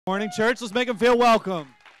Morning, church. Let's make them feel welcome.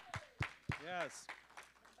 Yes.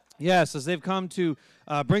 Yes, as they've come to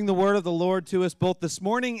bring the word of the Lord to us both this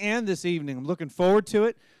morning and this evening. I'm looking forward to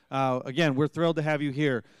it. Again, we're thrilled to have you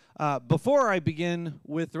here. Before I begin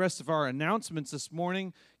with the rest of our announcements this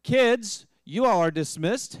morning, kids, you all are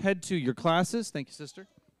dismissed. Head to your classes. Thank you, sister.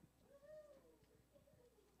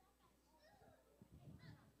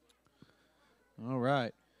 All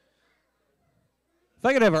right. If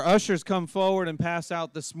I could have our ushers come forward and pass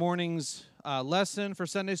out this morning's lesson for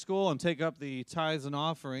Sunday school and take up the tithes and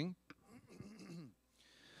offering.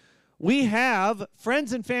 We have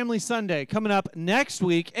Friends and Family Sunday coming up next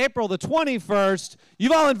week, April the 21st.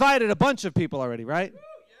 You've all invited a bunch of people already, right? Yeah.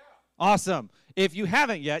 Awesome. If you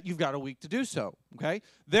haven't yet, you've got a week to do so, okay?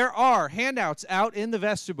 There are handouts out in the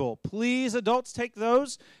vestibule. Please, adults, take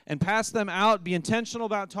those and pass them out. Be intentional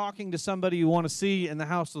about talking to somebody you want to see in the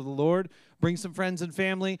house of the Lord. Bring some friends and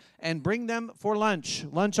family, and bring them for lunch.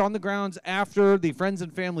 Lunch on the grounds after the Friends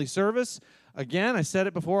and Family service. Again, I said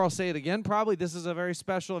it before, I'll say it again probably. This is a very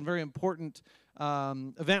special and very important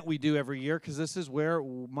event we do every year because this is where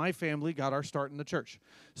my family got our start in the church.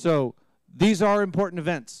 So these are important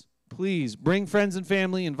events. Please bring friends and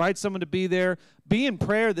family, invite someone to be there. Be in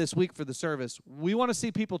prayer this week for the service. We want to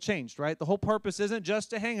see people changed, right? The whole purpose isn't just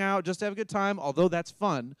to hang out, just to have a good time, although that's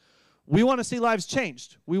fun. We want to see lives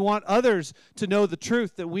changed. We want others to know the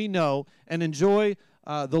truth that we know and enjoy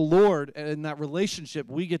the Lord and that relationship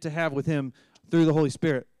we get to have with Him through the Holy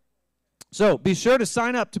Spirit. So be sure to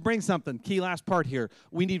sign up to bring something. Key last part here.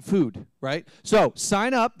 We need food, right? So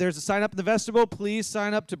sign up. There's a sign up in the vestibule. Please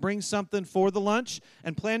sign up to bring something for the lunch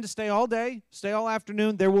and plan to stay all day, stay all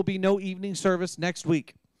afternoon. There will be no evening service next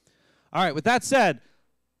week. All right, with that said,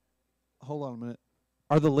 hold on a minute.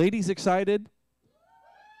 Are the ladies excited?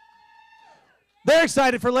 They're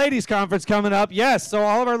excited for Ladies Conference coming up. Yes, so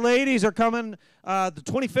all of our ladies are coming the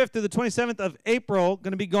 25th to the 27th of April,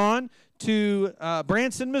 going to be gone to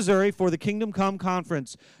Branson, Missouri for the Kingdom Come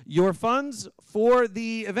Conference. Your funds for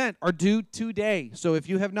the event are due today. So if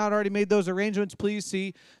you have not already made those arrangements, please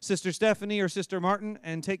see Sister Stephanie or Sister Martin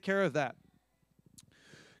and take care of that.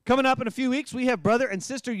 Coming up in a few weeks, we have Brother and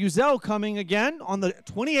Sister Uzel coming again on the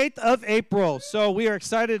 28th of April. So we are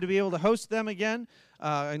excited to be able to host them again.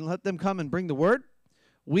 And let them come and bring the word.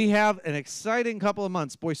 We have an exciting couple of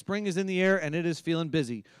months. Boy, spring is in the air, and it is feeling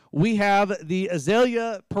busy. We have the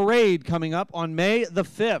Azalea Parade coming up on May the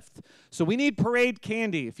 5th. So we need parade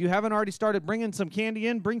candy. If you haven't already started bringing some candy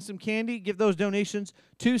in, bring some candy. Give those donations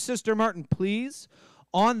to Sister Martin, please.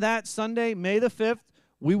 On that Sunday, May the 5th,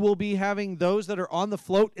 we will be having those that are on the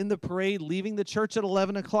float in the parade leaving the church at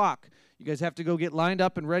 11 o'clock. You guys have to go get lined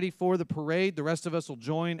up and ready for the parade. The rest of us will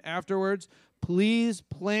join afterwards. Please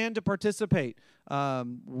plan to participate.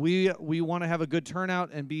 We want to have a good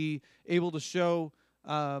turnout and be able to show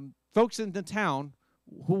folks in the town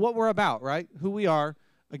what we're about, right? Who we are.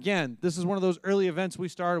 Again, this is one of those early events we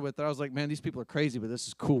started with that I was like, man, these people are crazy, but this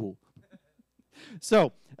is cool.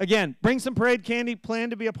 So, again, bring some parade candy.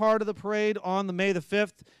 Plan to be a part of the parade on the May the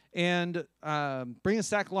 5th. And bring a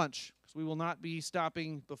sack lunch because we will not be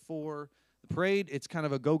stopping before the parade. It's kind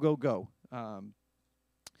of a go, go, go.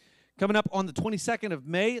 Coming up on the 22nd of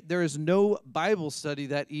May, there is no Bible study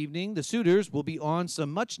that evening. The Sooters will be on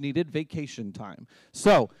some much-needed vacation time.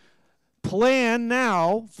 So plan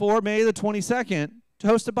now for May the 22nd to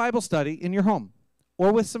host a Bible study in your home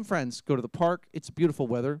or with some friends. Go to the park. It's beautiful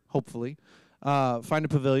weather, hopefully. Find a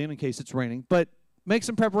pavilion in case it's raining. But make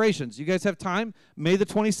some preparations. You guys have time? May the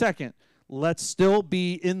 22nd. Let's still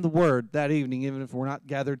be in the Word that evening, even if we're not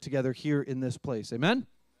gathered together here in this place. Amen?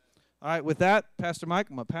 All right, with that, Pastor Mike,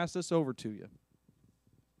 I'm going to pass this over to you.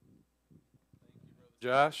 Thank you,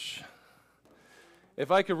 Brother Josh. If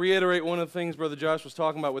I could reiterate one of the things Brother Josh was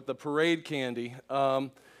talking about with the parade candy,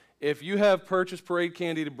 if you have purchased parade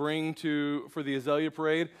candy to bring for the Azalea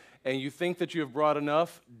Parade and you think that you have brought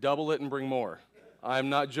enough, double it and bring more. I'm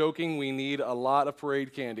not joking. We need a lot of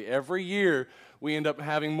parade candy. Every year, we end up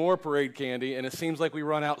having more parade candy, and it seems like we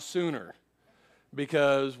run out sooner.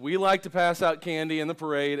 Because we like to pass out candy in the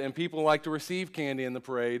parade, and people like to receive candy in the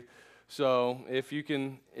parade. So if you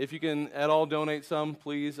can at all donate some,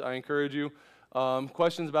 please, I encourage you.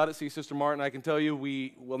 Questions about it, see Sister Martin. I can tell you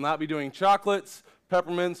we will not be doing chocolates,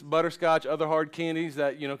 peppermints, butterscotch, other hard candies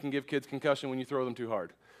that can give kids concussion when you throw them too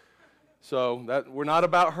hard. So that we're not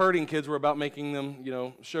about hurting kids. We're about making them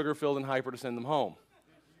sugar-filled and hyper to send them home.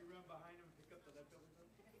 Do you run behind them and pick up the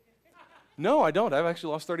leftovers? No, I don't. I've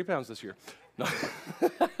actually lost 30 pounds this year. No.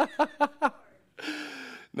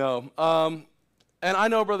 No. And I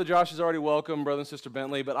know Brother Josh has already welcomed Brother and Sister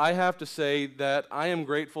Bentley, but I have to say that I am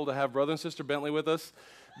grateful to have Brother and Sister Bentley with us.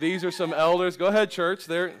 These are some elders. Go ahead, church.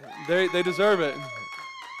 They deserve it.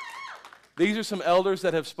 These are some elders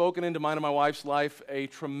that have spoken into mine and my wife's life a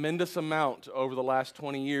tremendous amount over the last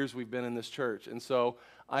 20 years we've been in this church. And so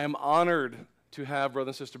I am honored to have Brother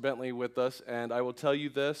and Sister Bentley with us. And I will tell you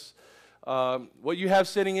this. What you have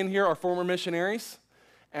sitting in here are former missionaries.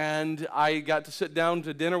 And I got to sit down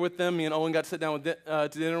to dinner with them. Me and Owen got to sit down to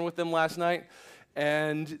dinner with them last night.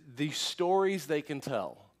 And the stories they can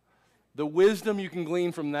tell, the wisdom you can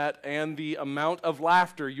glean from that, and the amount of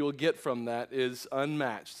laughter you'll get from that is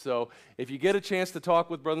unmatched. So if you get a chance to talk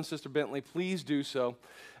with Brother and Sister Bentley, please do so.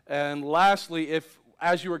 And lastly,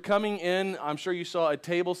 as you were coming in, I'm sure you saw a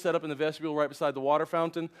table set up in the vestibule right beside the water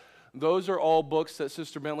fountain. Those are all books that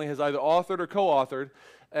Sister Bentley has either authored or co-authored,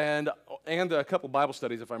 and a couple Bible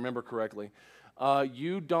studies, if I remember correctly.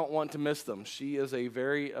 You don't want to miss them. She is a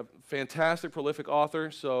very fantastic, prolific author,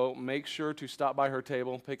 so make sure to stop by her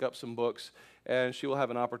table, pick up some books, and she will have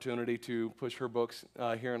an opportunity to push her books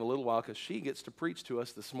here in a little while because she gets to preach to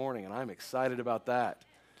us this morning, and I'm excited about that.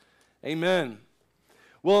 Amen.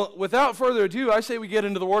 Well, without further ado, I say we get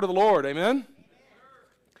into the word of the Lord. Amen?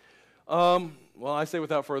 Well, I say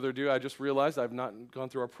without further ado, I just realized I've not gone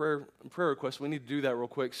through our prayer requests. We need to do that real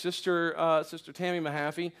quick. Sister Tammy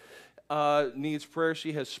Mahaffey needs prayer.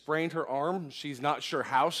 She has sprained her arm. She's not sure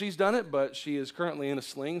how she's done it, but she is currently in a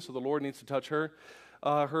sling, so the Lord needs to touch her.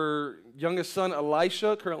 Her youngest son,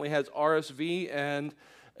 Elisha, currently has RSV and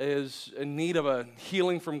is in need of a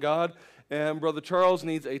healing from God. And Brother Charles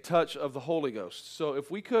needs a touch of the Holy Ghost. So if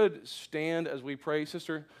we could stand as we pray,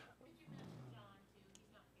 Sister.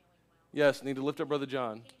 Yes, need to lift up Brother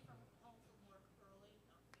John.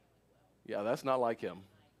 Yeah, that's not like him.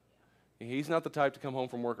 He's not the type to come home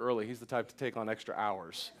from work early. He's the type to take on extra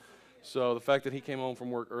hours. So the fact that he came home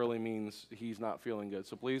from work early means he's not feeling good.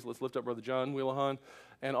 So please, let's lift up Brother John Wheelahan.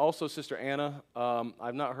 And also Sister Anna.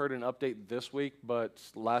 I've not heard an update this week, but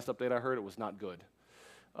last update I heard, it was not good.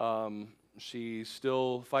 She's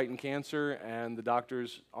still fighting cancer, and the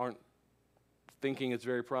doctors aren't thinking it's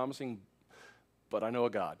very promising, but I know a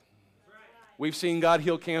God. We've seen God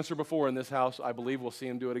heal cancer before in this house. I believe we'll see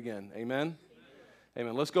him do it again. Amen?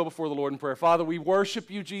 Amen. Let's go before the Lord in prayer. Father, we worship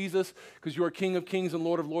you, Jesus, because you are King of kings and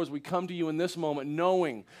Lord of lords. We come to you in this moment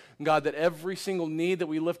knowing, God, that every single need that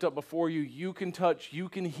we lift up before you, you can touch, you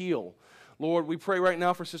can heal. Lord, we pray right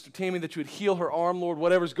now for Sister Tammy that you would heal her arm, Lord,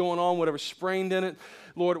 whatever's going on, whatever's sprained in it.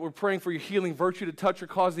 Lord, we're praying for your healing virtue to touch her,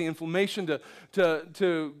 cause the inflammation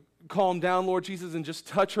to calm down, Lord Jesus, and just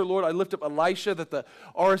touch her, Lord. I lift up Elisha, that the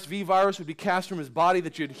RSV virus would be cast from his body,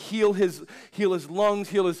 that you'd heal his lungs,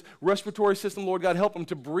 heal his respiratory system, Lord God. Help him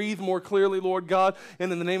to breathe more clearly, Lord God.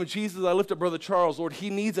 And in the name of Jesus, I lift up Brother Charles, Lord.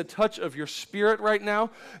 He needs a touch of your spirit right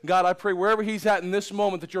now. God, I pray wherever he's at in this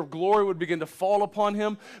moment that your glory would begin to fall upon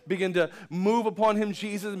him, begin to move upon him,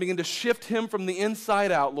 Jesus, and begin to shift him from the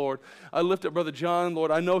inside out, Lord. I lift up Brother John,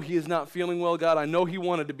 Lord. I know he is not feeling well, God. I know he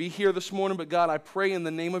wanted to be here this morning, but God, I pray in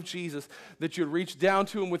the name of Jesus that you'd reach down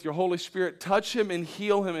to him with your Holy Spirit, touch him and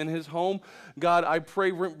heal him in his home. God, I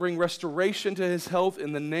pray bring restoration to his health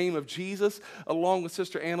in the name of Jesus. Along with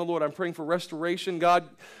Sister Anna, Lord, I'm praying for restoration. God,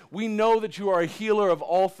 we know that you are a healer of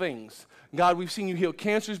all things. God, we've seen you heal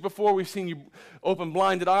cancers before. We've seen you open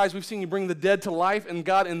blinded eyes. We've seen you bring the dead to life. And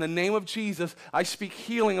God, in the name of Jesus, I speak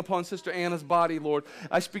healing upon Sister Anna's body, Lord.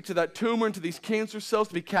 I speak to that tumor and to these cancer cells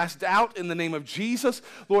to be cast out in the name of Jesus.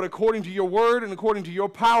 Lord, according to your word and according to your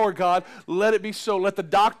power, God, let it be so. Let the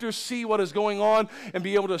doctors see what is going on and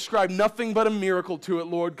be able to ascribe nothing but a miracle to it,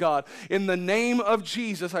 Lord God. In the name of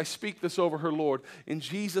Jesus, I speak this over her, Lord. In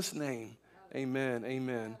Jesus' name, amen,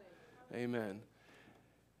 amen, amen.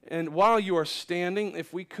 And while you are standing,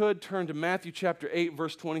 if we could turn to Matthew chapter 8,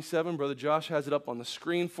 verse 27. Brother Josh has it up on the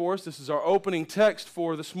screen for us. This is our opening text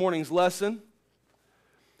for this morning's lesson.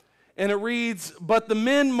 And it reads, "But the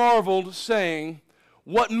men marveled, saying,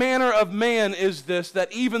 'What manner of man is this,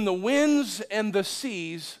 that even the winds and the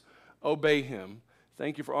seas obey him?'"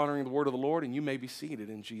 Thank you for honoring the word of the Lord, and you may be seated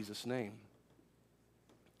in Jesus' name.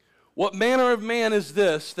 What manner of man is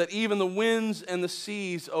this, that even the winds and the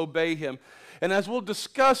seas obey him? And as we'll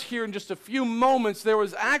discuss here in just a few moments, there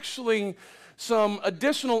was actually some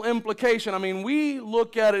additional implication. I mean, we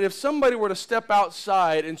look at it, if somebody were to step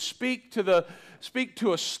outside and speak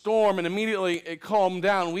to a storm and immediately it calmed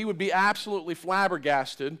down, we would be absolutely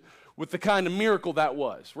flabbergasted with the kind of miracle that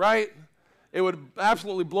was, right? It would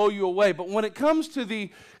absolutely blow you away. But when it comes to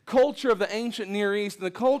the culture of the ancient Near East and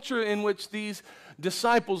the culture in which these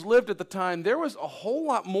disciples lived at the time, there was a whole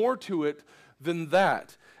lot more to it than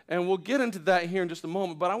that. And we'll get into that here in just a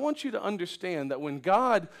moment. But I want you to understand that when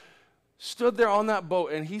God stood there on that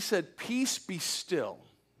boat and he said, "Peace be still,"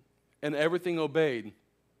 and everything obeyed,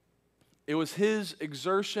 It was his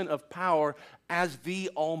exertion of power as the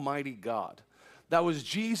Almighty God. That was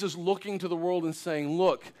Jesus looking to the world and saying,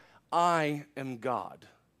 look, I am God.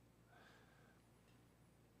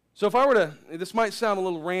 So if I were to, this might sound a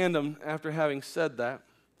little random after having said that,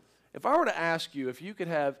 if I were to ask you if you could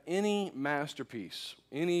have any masterpiece,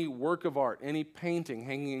 any work of art, any painting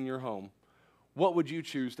hanging in your home, what would you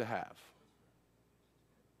choose to have?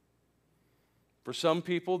 For some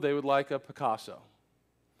people, they would like a Picasso.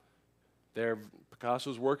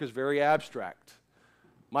 Picasso's work is very abstract.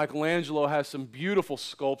 Michelangelo has some beautiful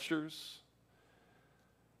sculptures.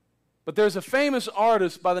 But there's a famous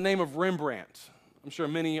artist by the name of Rembrandt. I'm sure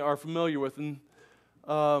many are familiar with him.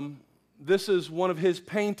 This is one of his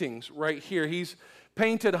paintings right here. He's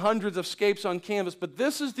painted hundreds of scapes on canvas, but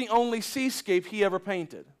this is the only seascape he ever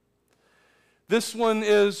painted. This one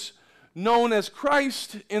is known as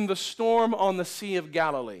Christ in the Storm on the Sea of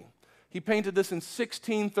Galilee. He painted this in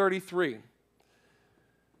 1633.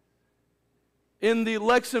 In the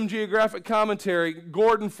Lexham Geographic Commentary,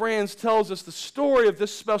 Gordon Franz tells us the story of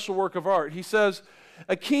this special work of art. He says,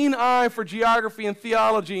 a keen eye for geography and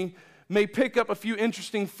theology may pick up a few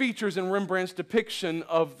interesting features in Rembrandt's depiction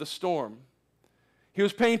of the storm. He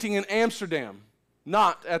was painting in Amsterdam,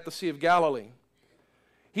 not at the Sea of Galilee.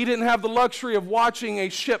 He didn't have the luxury of watching a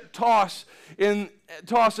ship toss and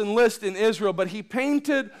list in Israel, but he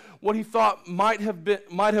painted what he thought might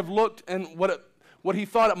have looked and what he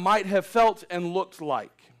thought it might have felt and looked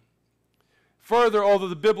like. Further, although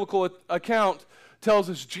the biblical account tells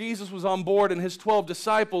us Jesus was on board and his 12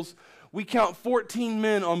 disciples, we count 14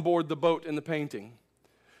 men on board the boat in the painting.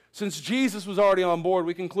 Since Jesus was already on board,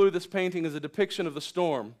 we conclude this painting is a depiction of the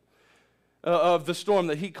storm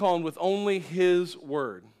that he calmed with only his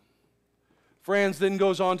word. Franz then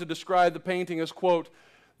goes on to describe the painting as, quote,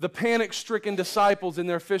 the panic-stricken disciples in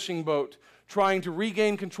their fishing boat trying to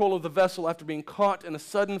regain control of the vessel after being caught in a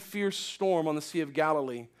sudden fierce storm on the Sea of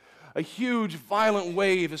Galilee. A huge, violent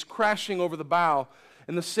wave is crashing over the bow,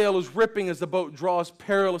 and the sail is ripping as the boat draws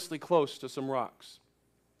perilously close to some rocks.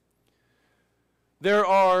 There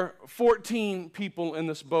are 14 people in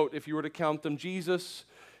this boat, if you were to count them. Jesus,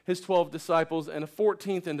 his 12 disciples, and a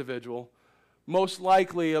 14th individual, most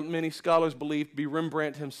likely, many scholars believe, to be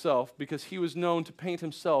Rembrandt himself, because he was known to paint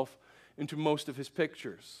himself into most of his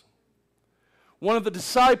pictures. One of the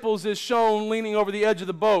disciples is shown leaning over the edge of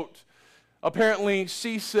the boat, apparently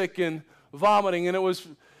seasick and vomiting, and it was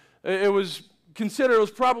considered it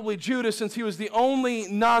was probably Judas, since he was the only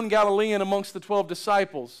non-Galilean amongst the 12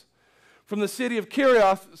 disciples. From the city of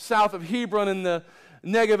Kirioth, south of Hebron in the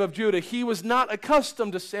Negev of Judah, he was not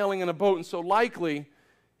accustomed to sailing in a boat, and so likely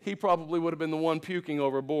he probably would have been the one puking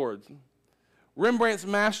overboard. Rembrandt's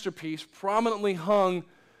masterpiece prominently hung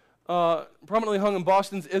in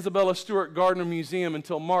Boston's Isabella Stewart Gardner Museum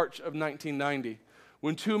until March of 1990,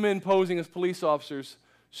 when two men posing as police officers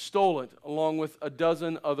stole it, along with a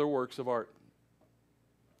dozen other works of art.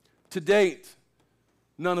 To date,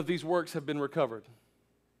 none of these works have been recovered.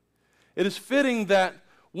 It is fitting that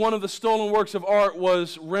one of the stolen works of art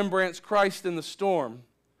was Rembrandt's Christ in the Storm.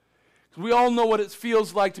 We all know what it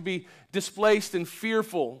feels like to be displaced and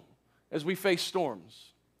fearful as we face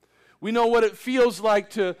storms. We know what it feels like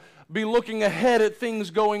to be looking ahead at things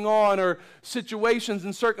going on or situations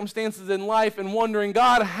and circumstances in life and wondering,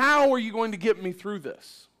 God, how are you going to get me through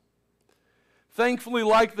this? Thankfully,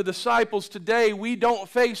 like the disciples today, we don't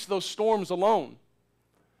face those storms alone.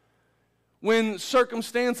 When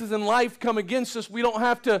circumstances in life come against us, we don't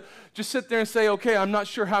have to just sit there and say, okay, I'm not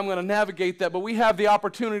sure how I'm going to navigate that, but we have the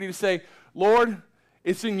opportunity to say, Lord,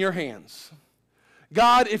 it's in your hands.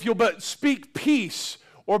 God, if you'll but speak peace,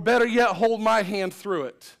 or better yet, hold my hand through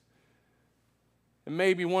it. And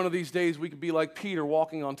maybe one of these days we could be like Peter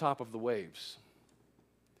walking on top of the waves.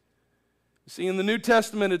 See, in the New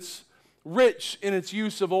Testament, it's rich in its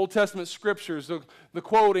use of Old Testament scriptures, the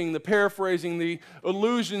quoting, the paraphrasing, the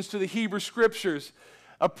allusions to the Hebrew scriptures.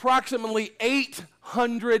 Approximately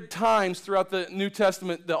 800 times throughout the New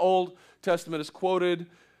Testament, the Old Testament is quoted,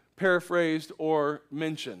 paraphrased, or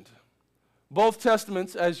mentioned. Both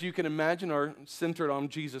Testaments, as you can imagine, are centered on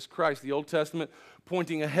Jesus Christ. The Old Testament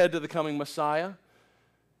pointing ahead to the coming Messiah.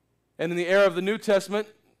 And in the era of the New Testament,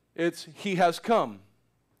 it's He has come.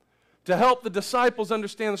 To help the disciples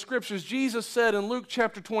understand the Scriptures, Jesus said in Luke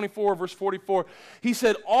chapter 24, verse 44, He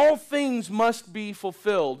said, all things must be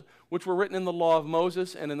fulfilled, which were written in the law of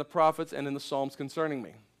Moses and in the prophets and in the Psalms concerning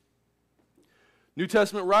me. New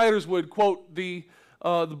Testament writers would quote the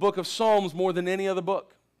book of Psalms more than any other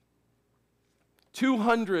book.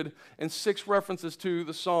 206 references to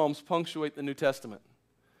the Psalms punctuate the New Testament.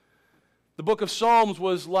 The book of Psalms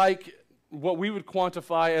was like what we would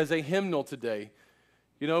quantify as a hymnal today.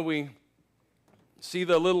 You know, we see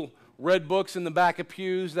the little red books in the back of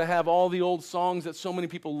pews that have all the old songs that so many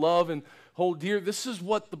people love and hold dear. This is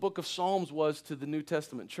what the book of Psalms was to the New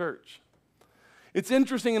Testament church. It's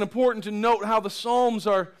interesting and important to note how the Psalms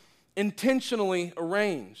are intentionally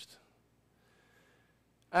arranged.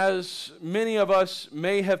 As many of us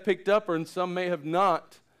may have picked up, or some may have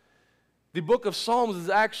not, the book of Psalms is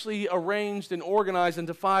actually arranged and organized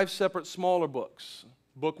into 5 separate smaller books.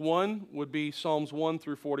 Book 1 would be Psalms 1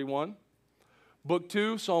 through 41. Book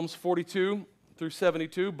 2, Psalms 42 through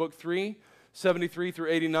 72. Book 3, 73 through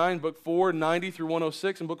 89. Book 4, 90 through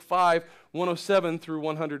 106. And Book 5, 107 through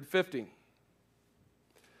 150.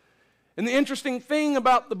 And the interesting thing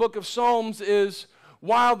about the book of Psalms is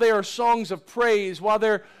while they are songs of praise, while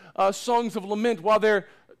they're songs of lament, while they're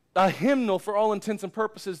a hymnal for all intents and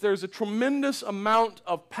purposes, there's a tremendous amount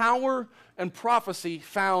of power and prophecy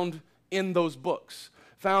found in those books,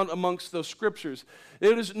 found amongst those scriptures.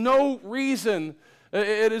 It is no reason,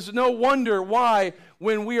 it is no wonder why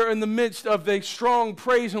when we are in the midst of a strong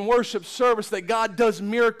praise and worship service that God does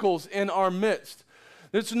miracles in our midst.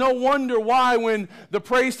 It's no wonder why when the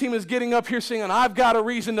praise team is getting up here singing, I've got a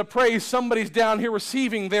reason to praise, somebody's down here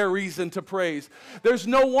receiving their reason to praise. There's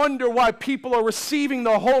no wonder why people are receiving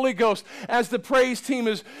the Holy Ghost as the praise team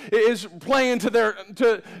is playing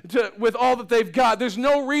with all that they've got. There's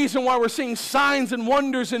no reason why we're seeing signs and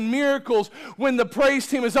wonders and miracles when the praise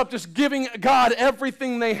team is up just giving God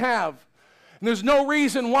everything they have. And there's no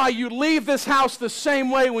reason why you leave this house the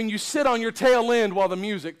same way when you sit on your tail end while the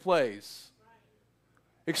music plays.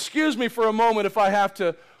 Excuse me for a moment if I have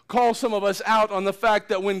to call some of us out on the fact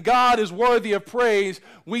that when God is worthy of praise,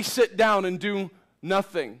 we sit down and do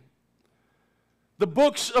nothing. The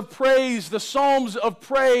books of praise, the Psalms of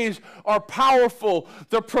praise are powerful,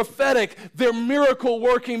 they're prophetic, they're miracle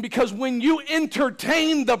working, because when you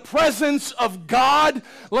entertain the presence of God,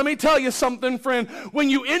 let me tell you something, friend,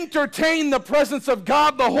 when you entertain the presence of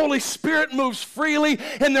God, the Holy Spirit moves freely,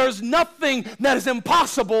 and there's nothing that is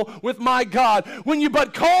impossible with my God. When you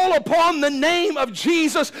but call upon the name of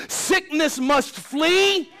Jesus, sickness must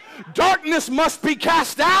flee, darkness must be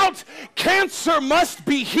cast out, cancer must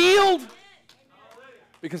be healed.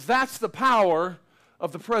 Because that's the power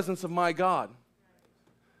of the presence of my God.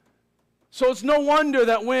 So it's no wonder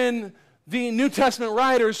that when the New Testament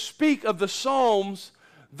writers speak of the Psalms,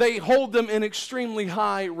 they hold them in extremely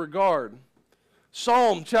high regard.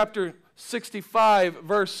 Psalm chapter 65,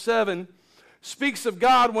 verse 7, speaks of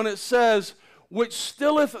God when it says, which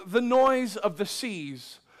stilleth the noise of the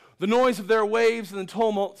seas, the noise of their waves and the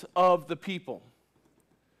tumult of the people.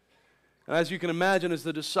 And as you can imagine, as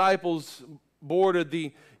the disciples boarded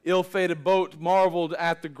the ill-fated boat, marveled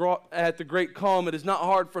at the great calm, it is not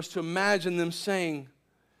hard for us to imagine them saying,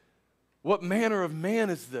 what manner of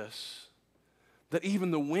man is this, that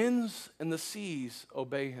even the winds and the seas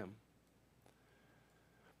obey him?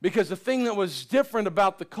 Because the thing that was different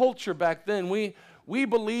about the culture back then, we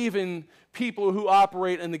believe in people who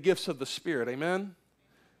operate in the gifts of the Spirit, amen?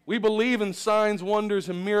 We believe in signs, wonders,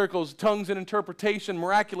 and miracles, tongues and interpretation,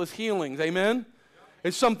 miraculous healings, amen?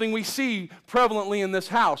 It's something we see prevalently in this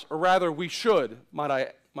house, or rather we should, might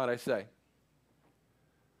I say.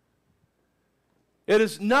 It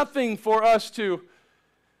is nothing for us to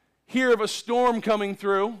hear of a storm coming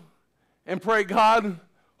through and pray, God,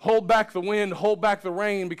 hold back the wind, hold back the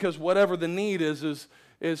rain, because whatever the need is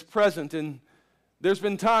present. And there's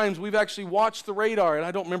been times we've actually watched the radar, and I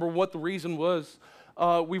don't remember what the reason was.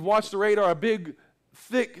 We've watched the radar, a big,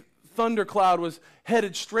 thick thundercloud was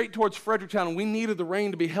headed straight towards Fredericktown, and we needed the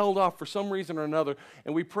rain to be held off for some reason or another,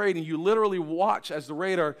 and we prayed, and you literally watch as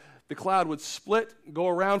the cloud would split, go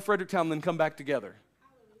around Fredericktown, and then come back together.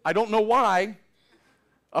 I don't know why,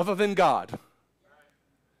 other than God.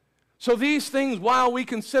 So these things, while we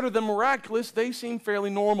consider them miraculous, they seem fairly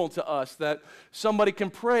normal to us, that somebody can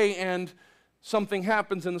pray and something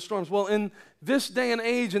happens in the storms. Well, in this day and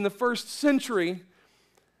age, in the first century,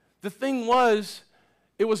 the thing was,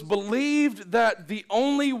 it was believed that the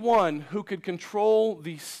only one who could control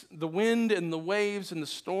the wind and the waves and the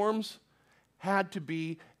storms had to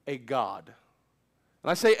be a god.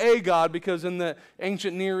 And I say a god because in the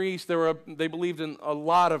ancient Near East, they believed in a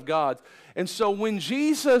lot of gods. And so when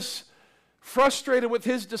Jesus, frustrated with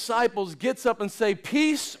his disciples, gets up and say,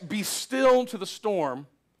 peace be still to the storm,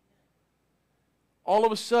 all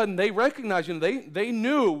of a sudden they recognize, they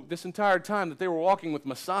knew this entire time that they were walking with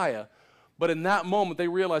Messiah. But in that moment, they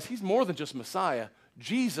realized he's more than just Messiah.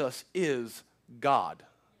 Jesus is God.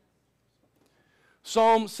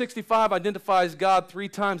 Psalm 65 identifies God 3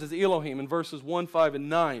 times as Elohim in verses 1, 5, and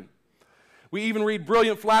 9. We even read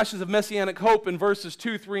brilliant flashes of messianic hope in verses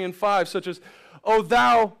 2, 3, and 5, such as, O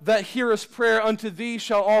thou that hearest prayer, unto thee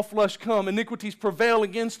shall all flesh come. Iniquities prevail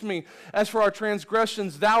against me. As for our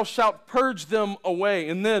transgressions, thou shalt purge them away.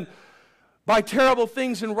 And then, by terrible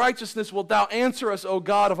things in righteousness wilt thou answer us, O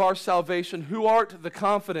God of our salvation, who art the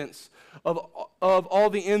confidence of all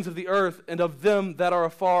the ends of the earth and of them that are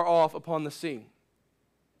afar off upon the sea.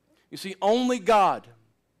 You see, only God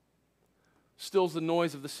stills the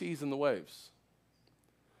noise of the seas and the waves.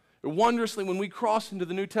 And wondrously, when we cross into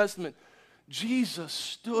the New Testament, Jesus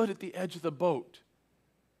stood at the edge of the boat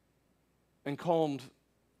and calmed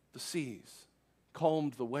the seas,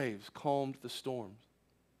 calmed the waves, calmed the storms.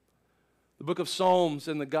 The book of Psalms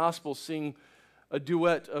and the Gospels sing a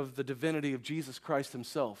duet of the divinity of Jesus Christ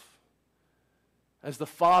himself as the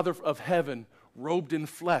Father of heaven, robed in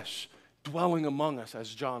flesh, dwelling among us,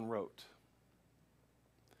 as John wrote.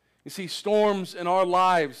 You see, storms in our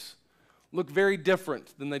lives look very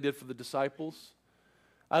different than they did for the disciples.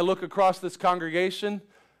 I look across this congregation,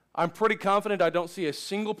 I'm pretty confident I don't see a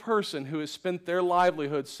single person who has spent their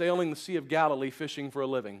livelihood sailing the Sea of Galilee fishing for a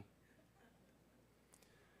living.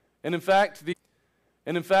 And in fact,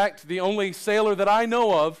 the only sailor that I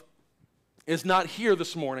know of is not here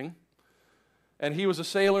this morning, and he was a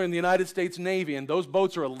sailor in the United States Navy, and those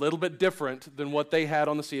boats are a little bit different than what they had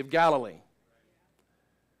on the Sea of Galilee.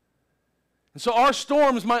 And so our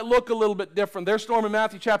storms might look a little bit different. Their storm in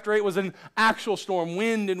Matthew chapter 8 was an actual storm,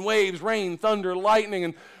 wind and waves, rain, thunder, lightning,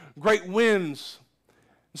 and great winds.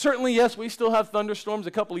 And certainly, yes, we still have thunderstorms.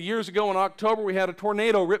 A couple of years ago in October, we had a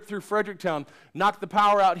tornado rip through Fredericktown, knocked the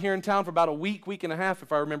power out here in town for about a week, week and a half,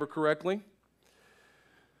 if I remember correctly.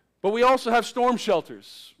 But we also have storm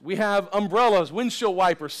shelters. We have umbrellas, windshield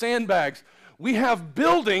wipers, sandbags. We have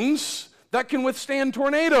buildings that can withstand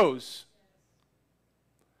tornadoes.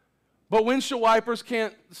 But windshield wipers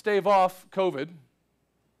can't stave off COVID.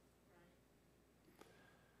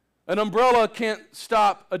 An umbrella can't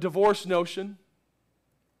stop a divorce notion.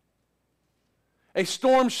 A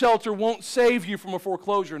storm shelter won't save you from a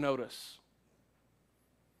foreclosure notice.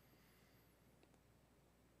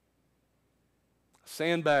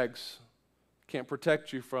 Sandbags can't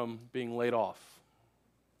protect you from being laid off.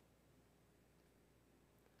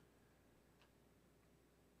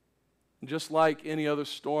 Just like any other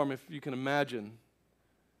storm, if you can imagine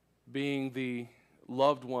being the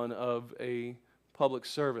loved one of a public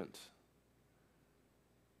servant,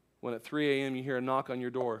 when at 3 a.m. you hear a knock on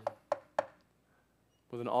your door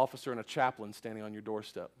with an officer and a chaplain standing on your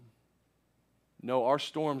doorstep. No, our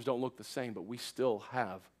storms don't look the same, but we still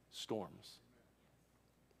have storms.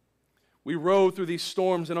 We row through these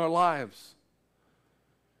storms in our lives.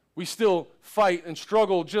 We still fight and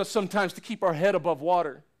struggle just sometimes to keep our head above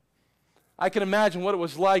water. I can imagine what it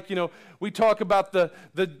was like. You know, we talk about the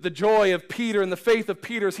joy of Peter and the faith of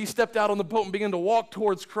Peter as he stepped out on the boat and began to walk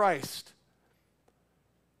towards Christ.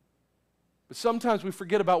 But sometimes we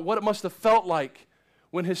forget about what it must have felt like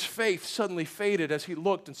when his faith suddenly faded as he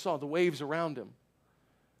looked and saw the waves around him.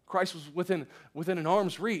 Christ was within an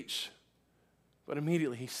arm's reach, but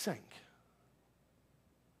immediately he sank.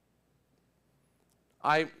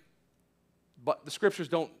 But the scriptures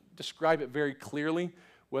don't describe it very clearly,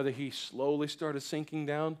 whether he slowly started sinking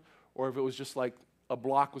down or if it was just like a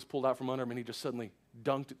block was pulled out from under him and he just suddenly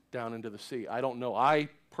dunked it down into the sea. I don't know. I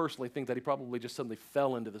personally think that he probably just suddenly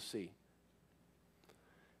fell into the sea.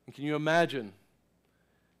 And can you imagine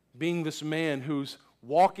being this man who's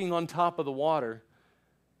walking on top of the water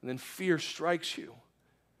and then fear strikes you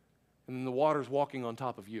and then the water's walking on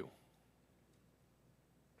top of you?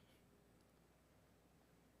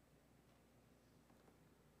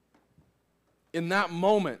 In that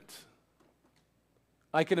moment,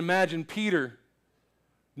 I can imagine Peter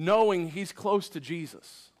knowing he's close to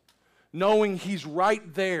Jesus, knowing he's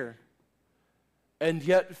right there, and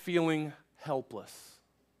yet feeling helpless,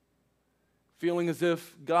 feeling as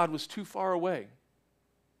if God was too far away.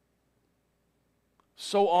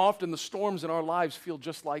 So often the storms in our lives feel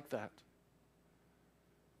just like that.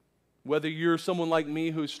 Whether you're someone like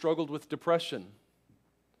me who's struggled with depression,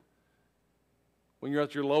 when you're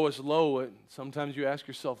at your lowest low, sometimes you ask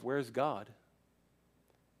yourself, where's God?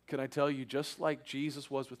 Can I tell you, just like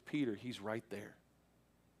Jesus was with Peter, he's right there.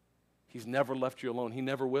 He's never left you alone. He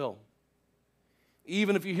never will.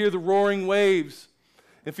 Even if you hear the roaring waves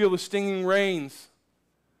and feel the stinging rains,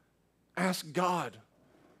 ask God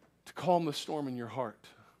to calm the storm in your heart.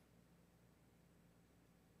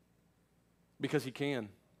 Because he can.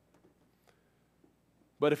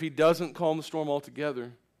 But if he doesn't calm the storm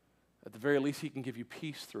altogether, at the very least, he can give you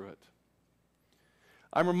peace through it.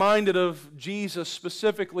 I'm reminded of Jesus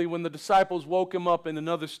specifically when the disciples woke him up in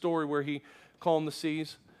another story where he calmed the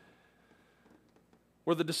seas.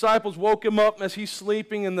 Where the disciples woke him up as he's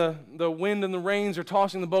sleeping and the wind and the rains are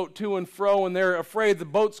tossing the boat to and fro and they're afraid the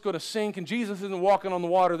boat's going to sink and Jesus isn't walking on the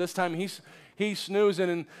water this time. He's snoozing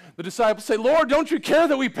and the disciples say, Lord, don't you care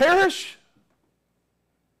that we perish?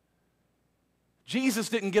 Jesus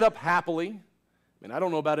didn't get up happily. I mean, I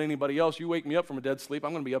don't know about anybody else. You wake me up from a dead sleep,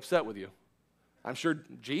 I'm going to be upset with you. I'm sure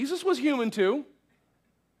Jesus was human too.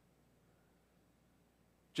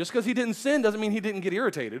 Just because he didn't sin doesn't mean he didn't get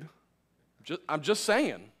irritated. I'm just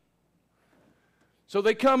saying. So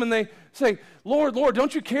they come and they say, Lord, Lord,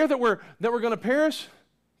 don't you care that we're going to perish?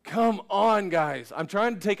 Come on, guys. I'm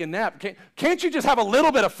trying to take a nap. Can't you just have a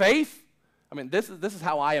little bit of faith? I mean, this is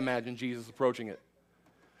how I imagine Jesus approaching it.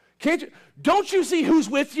 Don't you see who's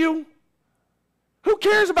with you? Who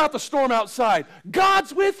cares about the storm outside?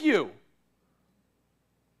 God's with you.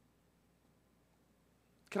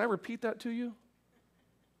 Can I repeat that to you?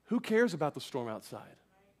 Who cares about the storm outside?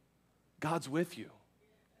 God's with you.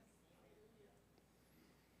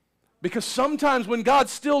 Because sometimes when God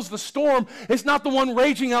stills the storm, it's not the one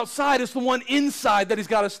raging outside, it's the one inside that he's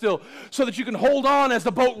got to still, so that you can hold on as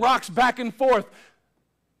the boat rocks back and forth.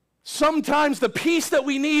 Sometimes the peace that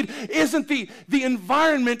we need isn't the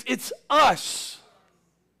environment, it's us.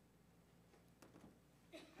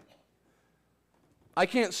 I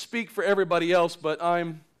can't speak for everybody else, but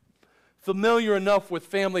I'm familiar enough with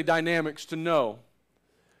family dynamics to know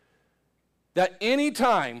that any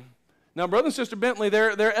time, now Brother and Sister Bentley,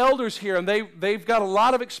 they're elders here, and they've got a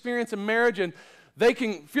lot of experience in marriage, and they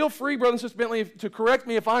can, feel free, Brother and Sister Bentley, to correct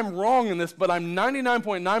me if I'm wrong in this, but I'm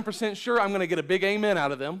 99.9% sure I'm going to get a big amen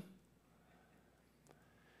out of them.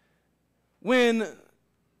 When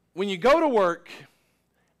you go to work,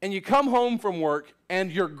 and you come home from work,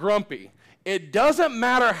 and you're grumpy, it doesn't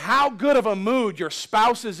matter how good of a mood your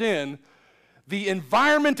spouse is in, the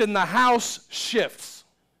environment in the house shifts.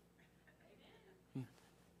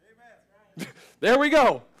 There we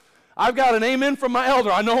go. I've got an amen from my elder.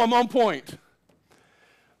 I know I'm on point.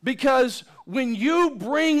 Because when you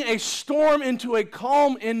bring a storm into a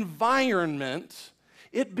calm environment,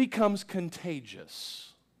 it becomes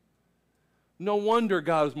contagious. No wonder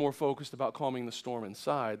God is more focused about calming the storm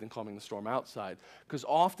inside than calming the storm outside. Because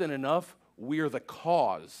often enough, we are the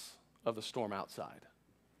cause of the storm outside.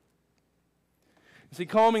 See,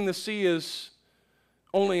 calming the sea is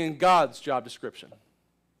only in God's job description.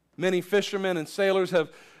 Many fishermen and sailors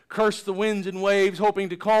have cursed the winds and waves, hoping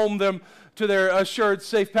to calm them to their assured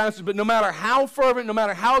safe passage. But no matter how fervent, no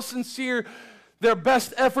matter how sincere, their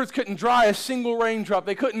best efforts couldn't dry a single raindrop.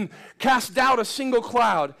 They couldn't cast out a single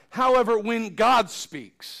cloud. However, when God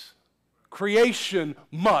speaks, creation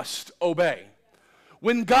must obey.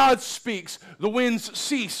 When God speaks, the winds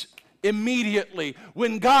cease immediately.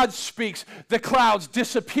 When God speaks, the clouds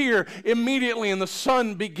disappear immediately and the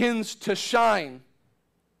sun begins to shine.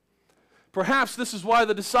 Perhaps this is why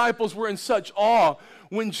the disciples were in such awe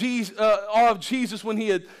of Jesus when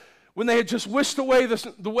they had just wished away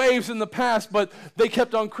the waves in the past, but they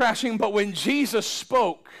kept on crashing. But when Jesus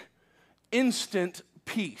spoke, instant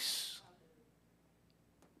peace.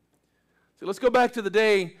 So let's go back to the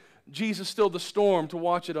day Jesus stilled the storm to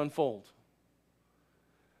watch it unfold.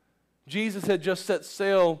 Jesus had just set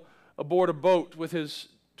sail aboard a boat with his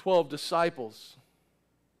 12 disciples.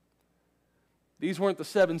 These weren't the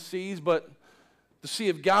 7 seas, but the Sea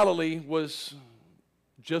of Galilee was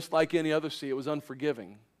just like any other sea. It was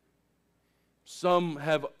unforgiving. Some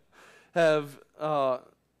have said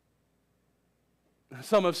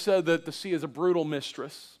that the sea is a brutal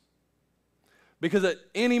mistress because at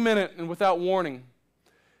any minute and without warning,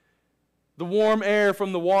 the warm air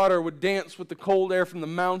from the water would dance with the cold air from the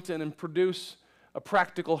mountain and produce a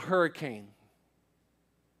practical hurricane.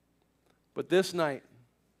 But this night,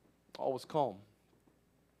 all was calm.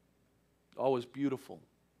 All was beautiful.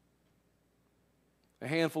 A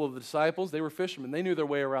handful of the disciples, they were fishermen. They knew their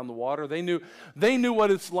way around the water. They knew what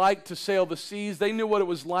it's like to sail the seas. They knew what it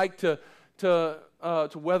was like to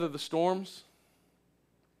weather the storms.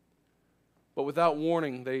 But without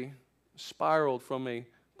warning, they spiraled from a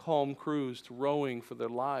calm cruise to rowing for their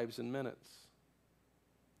lives in minutes.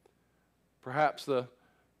 Perhaps the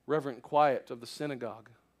reverent quiet of the synagogue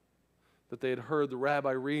that they had heard the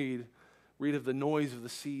rabbi read of the noise of the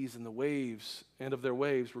seas and the waves and of their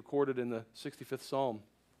waves recorded in the 65th Psalm.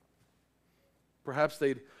 Perhaps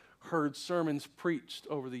they'd heard sermons preached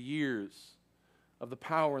over the years of the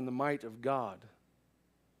power and the might of God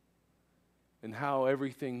and how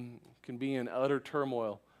everything can be in utter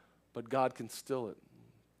turmoil, but God can still it.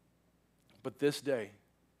 But this day,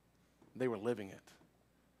 they were living it.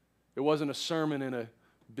 It wasn't a sermon in a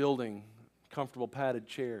building, comfortable padded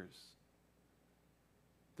chairs.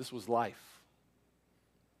 This was life.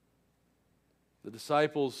 The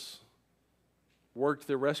disciples worked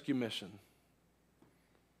their rescue mission.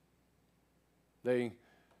 They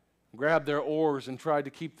grabbed their oars and tried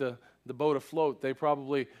to keep the boat afloat. They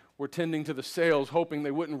probably were tending to the sails, hoping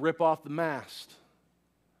they wouldn't rip off the mast.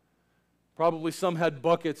 Probably some had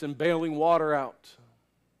buckets and bailing water out.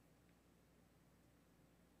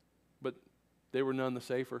 But they were none the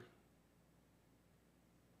safer.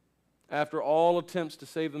 After all attempts to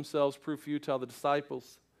save themselves proved futile, the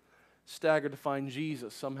disciples staggered to find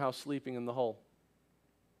Jesus somehow sleeping in the hull.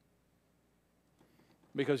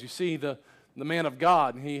 Because you see, the man of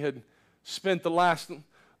God, he had spent the last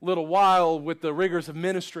little while with the rigors of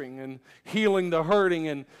ministering and healing the hurting,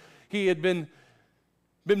 and he had been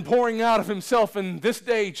pouring out of himself, and this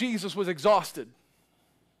day Jesus was exhausted.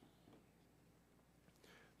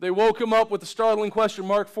 They woke him up with the startling question,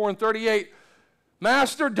 Mark 4:38,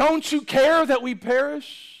 Master, don't you care that we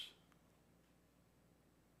perish?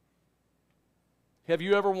 Have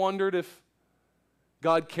you ever wondered if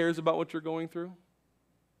God cares about what you're going through?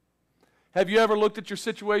 Have you ever looked at your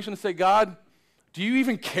situation and say, God, do you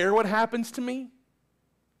even care what happens to me?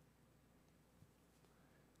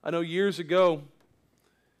 I know years ago,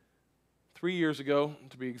 3 years ago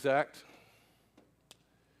to be exact,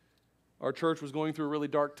 our church was going through a really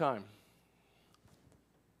dark time.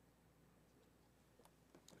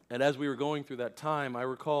 And as we were going through that time, I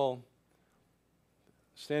recall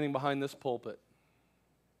standing behind this pulpit,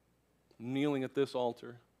 kneeling at this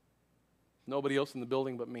altar, nobody else in the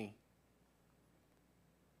building but me.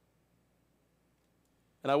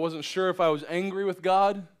 And I wasn't sure if I was angry with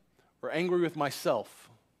God or angry with myself.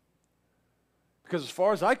 Because as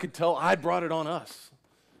far as I could tell, I'd brought it on us.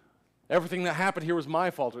 Everything that happened here was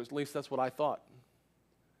my fault, or at least that's what I thought.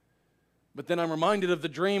 But then I'm reminded of the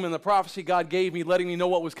dream and the prophecy God gave me, letting me know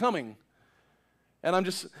what was coming. And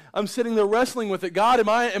I'm sitting there wrestling with it. God, am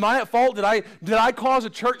I at fault? Did I cause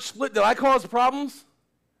a church split? Did I cause the problems?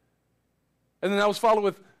 And then I was followed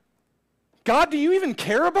with, God, do you even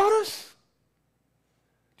care about us?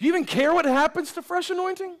 Do you even care what happens to Fresh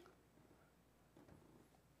Anointing?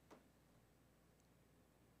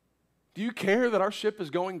 Do you care that our ship is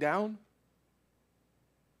going down?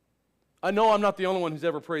 I know I'm not the only one who's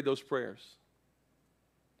ever prayed those prayers.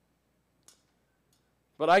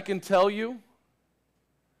 But I can tell you,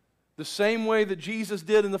 the same way that Jesus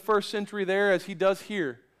did in the first century there as he does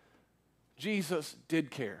here, Jesus did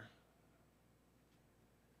care.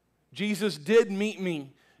 Jesus did meet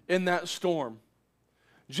me in that storm.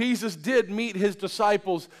 Jesus did meet his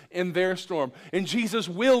disciples in their storm. And Jesus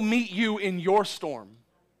will meet you in your storm.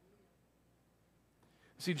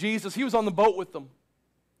 See, Jesus, he was on the boat with them.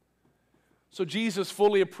 So Jesus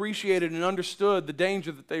fully appreciated and understood the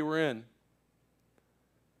danger that they were in.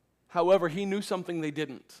 However, he knew something they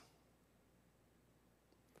didn't.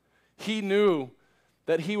 He knew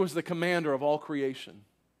that he was the commander of all creation.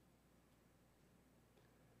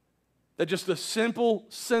 That just a simple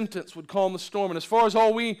sentence would calm the storm. And as far as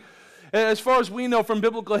we know from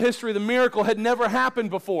biblical history, the miracle had never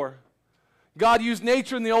happened before. God used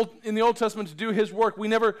nature in the Old Testament to do his work.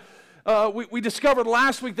 We discovered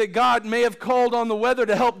last week that God may have called on the weather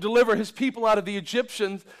to help deliver his people out of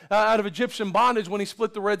Egyptian bondage when he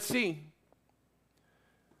split the Red Sea.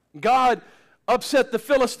 God upset the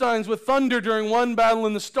Philistines with thunder during one battle,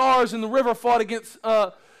 and the stars in the river fought against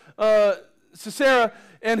Sisera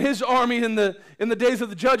and his army in the days of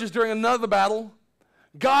the judges during another battle.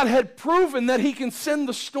 God had proven that he can send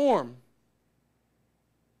the storm.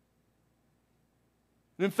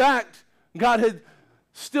 And in fact, God had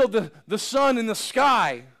stilled the sun in the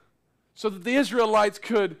sky so that the Israelites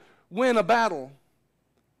could win a battle.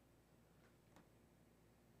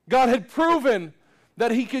 God had proven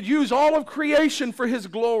that he could use all of creation for his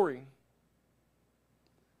glory.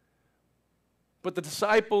 But the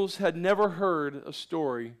disciples had never heard a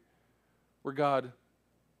story where God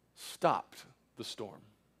stopped the storm.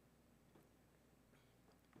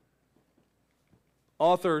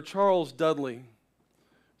 Author Charles Dudley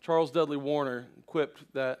Warner quipped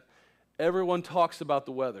that everyone talks about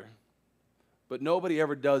the weather, but nobody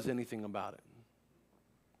ever does anything about it.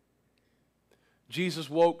 Jesus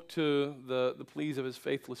woke to the pleas of his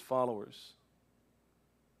faithless followers.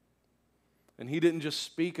 And he didn't just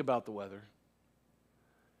speak about the weather.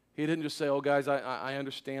 He didn't just say, oh guys, I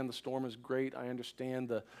understand the storm is great. I understand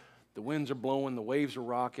the winds are blowing, the waves are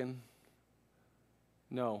rocking.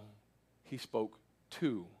 No, he spoke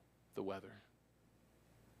to the weather.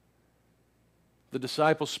 The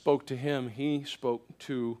disciples spoke to him. He spoke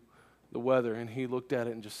to the weather, and he looked at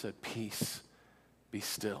it and just said, "Peace, be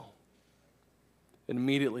still." And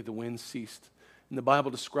immediately the wind ceased. And the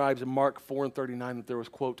Bible describes in Mark 4:39 that there was,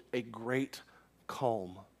 quote, "a great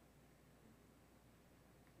calm."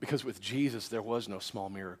 Because with Jesus, there was no small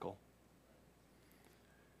miracle.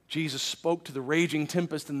 Jesus spoke to the raging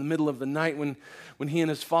tempest in the middle of the night when he and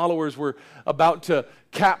his followers were about to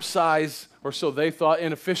capsize, or so they thought,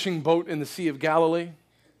 in a fishing boat in the Sea of Galilee.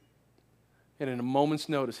 And in a moment's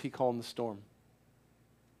notice, he calmed the storm. "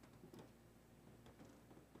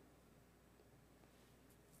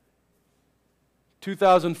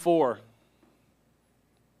 2004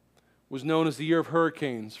 was known as the year of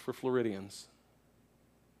hurricanes for Floridians.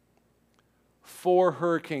 4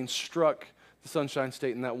 hurricanes struck the Sunshine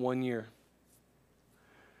State in that one year.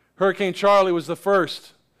 Hurricane Charlie was the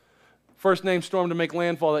first named storm to make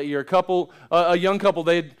landfall that year. A young couple,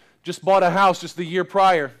 they'd just bought a house just the year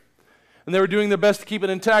prior, and they were doing their best to keep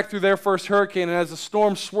it intact through their first hurricane. And as the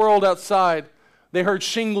storm swirled outside, they heard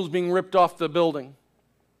shingles being ripped off the building.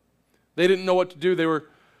 They didn't know what to do. They were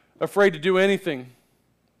afraid to do anything.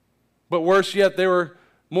 But worse yet, they were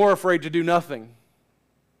more afraid to do nothing.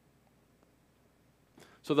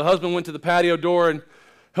 So the husband went to the patio door and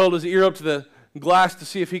held his ear up to the glass to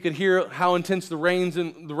see if he could hear how intense the rain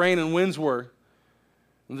and winds were.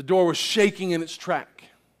 And the door was shaking in its track.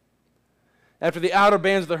 After the outer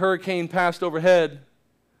bands of the hurricane passed overhead,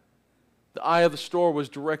 the eye of the storm was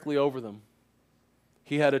directly over them.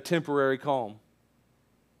 He had a temporary calm.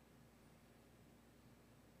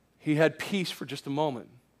 He had peace for just a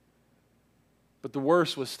moment. But the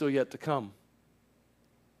worst was still yet to come.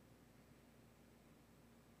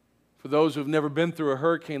 For those who have never been through a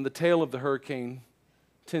hurricane, the tail of the hurricane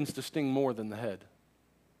tends to sting more than the head.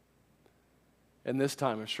 And this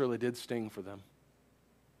time it surely did sting for them.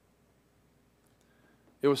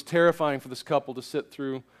 It was terrifying for this couple to sit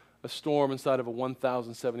through a storm inside of a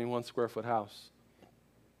 1,071 square foot house.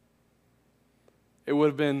 It would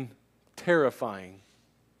have been terrifying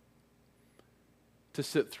to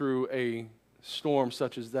sit through a storm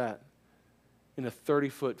such as that in a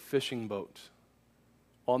 30-foot fishing boat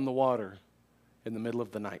on the water in the middle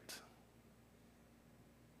of the night.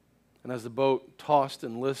 And as the boat tossed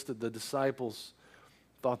and listed, the disciples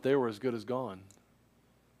thought they were as good as gone.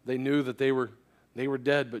 They knew that they were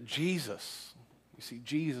dead, but Jesus, you see,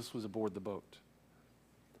 Jesus was aboard the boat.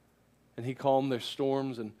 And he calmed their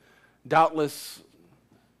storms, and doubtless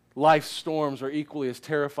life's storms are equally as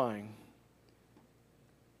terrifying.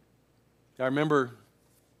 I remember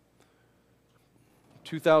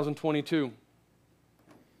 2022.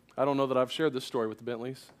 I don't know that I've shared this story with the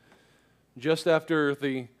Bentleys. Just after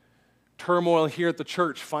the turmoil here at the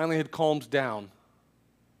church finally had calmed down,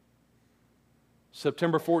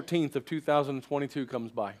 September 14th of 2022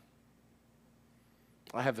 comes by.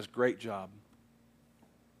 I have this great job,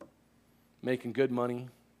 making good money,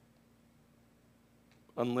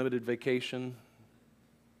 unlimited vacation,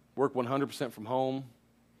 work 100% from home.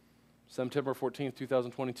 September 14th,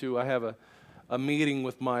 2022, I have a meeting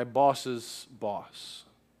with my boss's boss.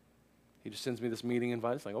 He just sends me this meeting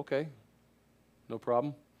invite. It's like, okay, no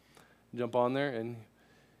problem. Jump on there, and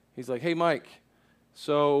he's like, "Hey, Mike,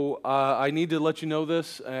 so I need to let you know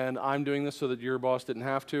this, and I'm doing this so that your boss didn't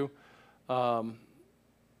have to.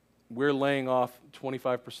 We're laying off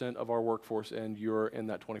 25% of our workforce, and you're in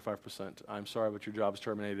that 25%. I'm sorry, but your job is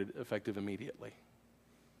terminated effective immediately."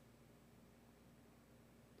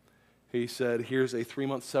 He said, "Here's a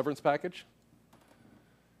 3-month severance package.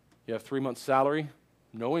 You have 3 months' salary.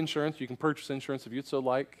 No insurance. You can purchase insurance if you'd so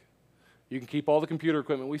like. You can keep all the computer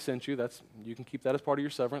equipment we sent you. You can keep that as part of your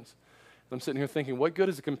severance." And I'm sitting here thinking, what good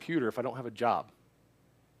is a computer if I don't have a job?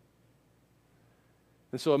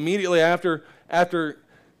 And so immediately after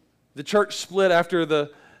the church split, after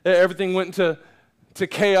everything went to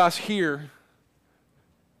chaos here,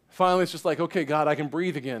 finally it's just like, okay, God, I can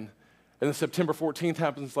breathe again. And then September 14th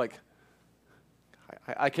happens. It's like,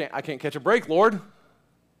 I can't catch a break, Lord.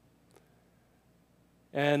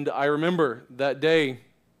 And I remember that day,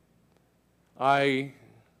 I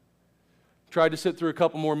tried to sit through a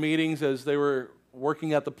couple more meetings as they were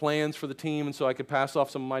working out the plans for the team, and so I could pass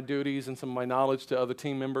off some of my duties and some of my knowledge to other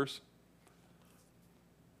team members.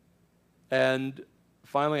 And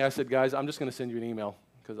finally I said, "Guys, I'm just going to send you an email,"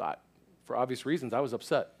 because for obvious reasons, I was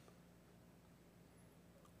upset.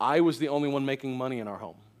 I was the only one making money in our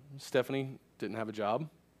home. Stephanie didn't have a job.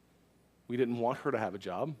 We didn't want her to have a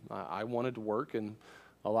job. I wanted to work and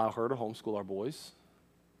allow her to homeschool our boys.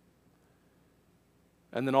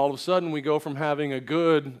 And then all of a sudden, we go from having a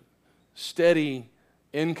good, steady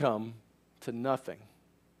income to nothing.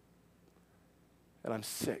 And I'm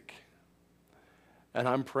sick. And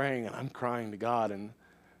I'm praying and I'm crying to God, and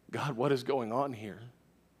God, what is going on here?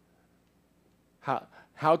 How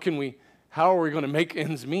are we going to make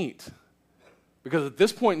ends meet? Because at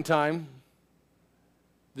this point in time,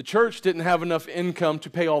 the church didn't have enough income to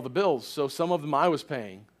pay all the bills, so some of them I was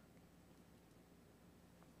paying.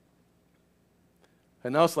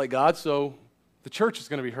 And now it's like, God, so the church is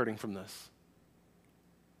going to be hurting from this.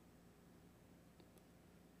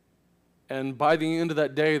 And by the end of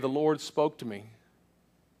that day, the Lord spoke to me.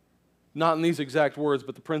 Not in these exact words,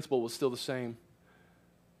 but the principle was still the same.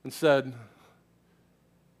 And said,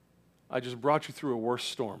 I just brought you through a worse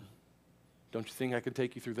storm. Don't you think I could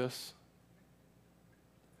take you through this?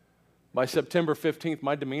 By September 15th,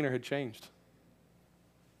 my demeanor had changed.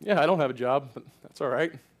 Yeah, I don't have a job, but that's all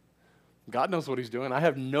right. God knows what he's doing. I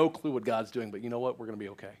have no clue what God's doing, but you know what? We're going to be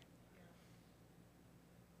okay.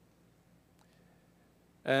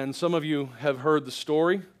 And some of you have heard the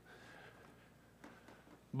story.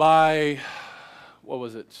 By,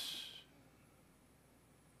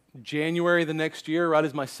 January the next year, right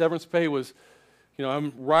as my severance pay was,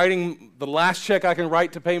 I'm writing the last check I can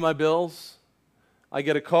write to pay my bills. I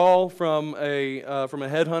get a call from a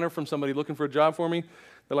headhunter, from somebody looking for a job for me.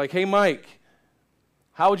 They're like, hey, Mike,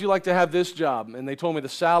 how would you like to have this job? And they told me the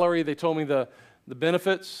salary, they told me the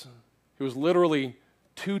benefits. It was literally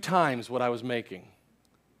 2 times what I was making.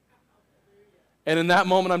 And in that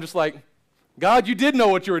moment, I'm just like, God, you did know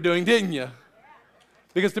what you were doing, didn't you?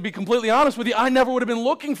 Because to be completely honest with you, I never would have been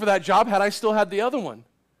looking for that job had I still had the other one.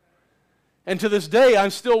 And to this day, I'm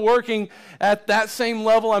still working at that same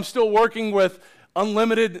level. I'm still working with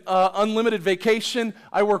unlimited vacation.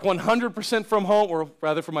 I work 100% from home, or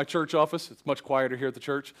rather from my church office. It's much quieter here at the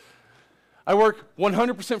church. I work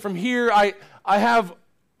 100% from here. I have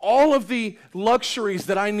all of the luxuries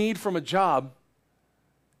that I need from a job.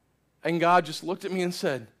 And God just looked at me and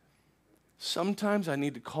said, sometimes I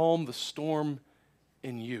need to calm the storm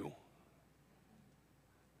in you.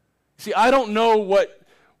 See, I don't know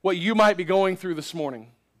what you might be going through this morning.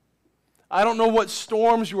 I don't know what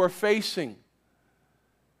storms you are facing.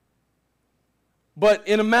 But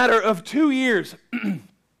in a matter of 2 years,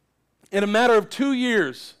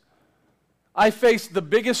 I faced the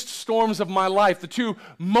biggest storms of my life. The 2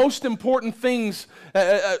 most important things,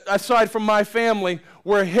 aside from my family,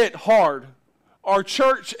 were hit hard. Our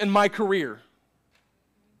church and my career.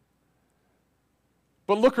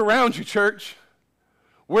 But look around you, church.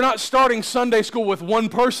 We're not starting Sunday school with 1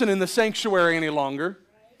 person in the sanctuary any longer.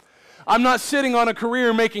 I'm not sitting on a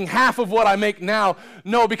career making half of what I make now.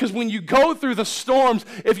 No, because when you go through the storms,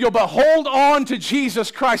 if you'll but hold on to Jesus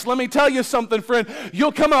Christ, let me tell you something, friend,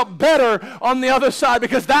 you'll come out better on the other side,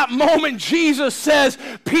 because that moment Jesus says,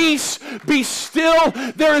 peace, be still.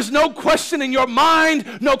 There is no question in your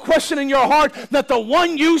mind, no question in your heart that the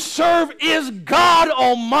one you serve is God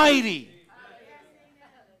Almighty.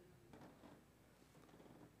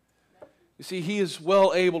 You see, he is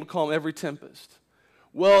well able to calm every tempest.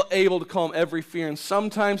 Well able to calm every fear. And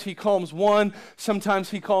sometimes he calms one, sometimes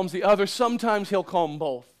he calms the other, sometimes he'll calm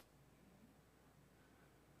both.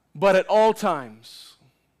 But at all times,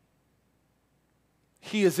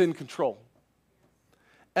 he is in control.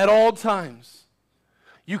 At all times,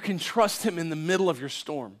 you can trust him in the middle of your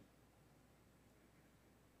storm.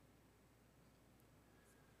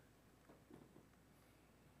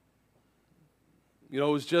 It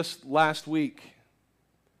was just last week.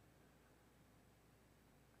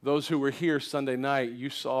 Those who were here Sunday night, you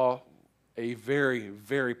saw a very,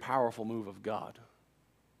 very powerful move of God.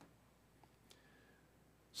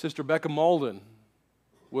 Sister Becca Malden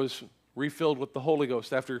was refilled with the Holy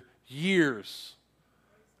Ghost after years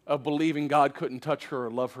of believing God couldn't touch her or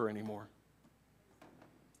love her anymore.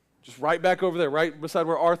 Just right back over there, right beside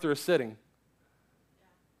where Arthur is sitting.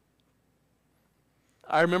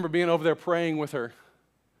 I remember being over there praying with her,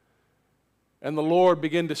 and the Lord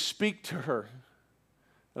began to speak to her.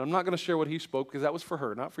 And I'm not going to share what he spoke, because that was for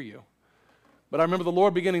her, not for you. But I remember the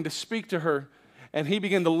Lord beginning to speak to her, and he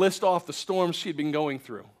began to list off the storms she'd been going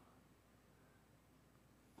through.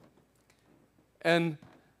 And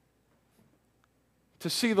to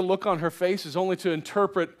see the look on her face is only to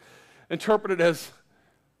interpret it as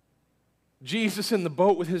Jesus in the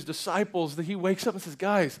boat with his disciples, that he wakes up and says,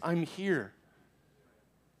 guys, I'm here.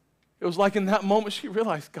 It was like in that moment she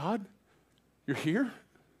realized, God, you're here?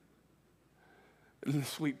 And the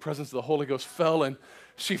sweet presence of the Holy Ghost fell, and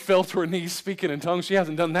she fell to her knees speaking in tongues. She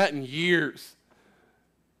hasn't done that in years.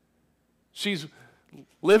 She's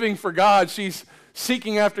living for God. She's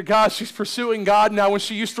seeking after God. She's pursuing God now when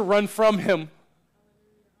she used to run from him.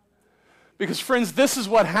 Because, friends, this is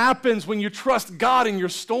what happens when you trust God in your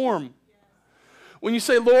storm. When you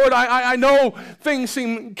say, Lord, I know things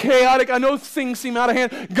seem chaotic. I know things seem out of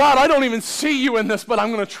hand. God, I don't even see you in this, but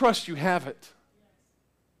I'm going to trust you have it.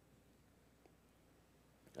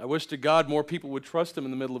 I wish to God more people would trust him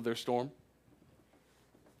in the middle of their storm.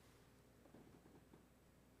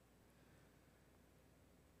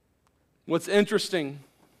 What's interesting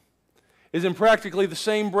is in practically the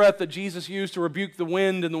same breath that Jesus used to rebuke the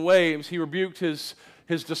wind and the waves, he rebuked his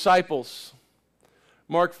disciples.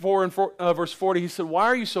 Mark 4 and verse 40, he said, why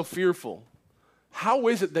are you so fearful? How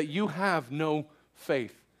is it that you have no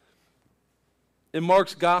faith? In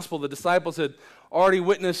Mark's gospel, the disciples had already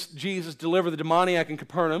witnessed Jesus deliver the demoniac in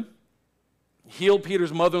Capernaum, heal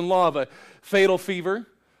Peter's mother-in-law of a fatal fever,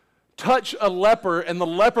 touch a leper and the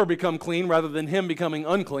leper become clean rather than him becoming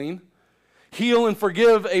unclean, heal and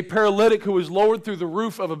forgive a paralytic who was lowered through the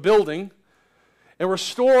roof of a building, and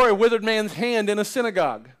restore a withered man's hand in a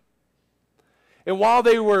synagogue. And while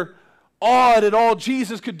they were awed at all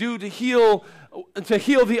Jesus could do to heal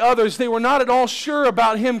the others, they were not at all sure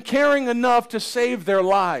about him caring enough to save their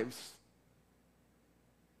lives.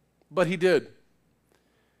 But he did.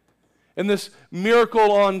 In this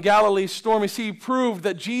miracle on Galilee's stormy sea proved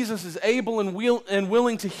that Jesus is able and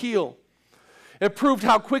willing to heal. It proved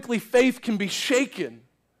how quickly faith can be shaken.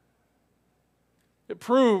 It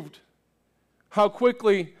proved how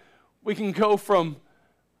quickly we can go from,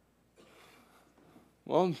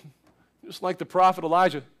 well, just like the prophet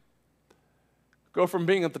Elijah, go from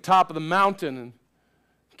being at the top of the mountain and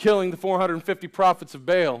killing the 450 prophets of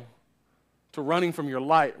Baal to running for your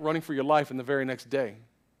life in the very next day.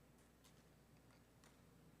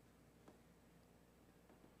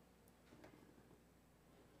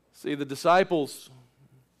 See, the disciples,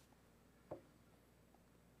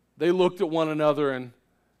 they looked at one another and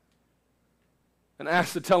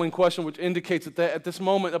asked the telling question, which indicates that at this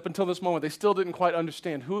moment, up until this moment, they still didn't quite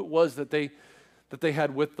understand who it was that they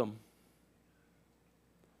had with them.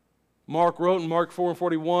 Mark wrote in Mark 4 and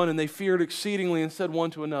 41, and they feared exceedingly and said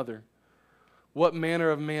one to another, what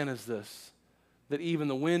manner of man is this, that even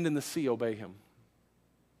the wind and the sea obey him?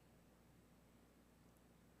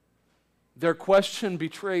 Their question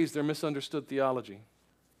betrays their misunderstood theology.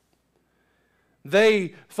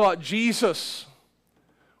 They thought Jesus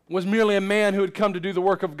was merely a man who had come to do the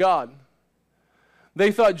work of God.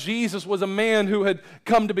 They thought Jesus was a man who had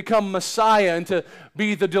come to become Messiah and to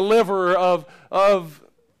be the deliverer of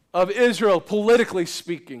Israel, politically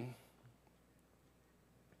speaking.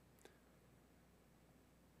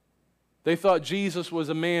 They thought Jesus was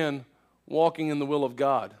a man walking in the will of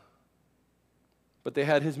God. But they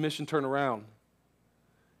had his mission turned around.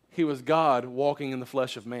 He was God walking in the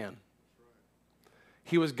flesh of man.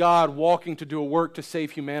 He was God walking to do a work to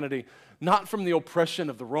save humanity, not from the oppression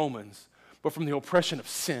of the Romans, but from the oppression of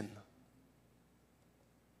sin.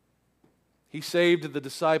 He saved the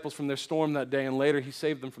disciples from their storm that day, and later he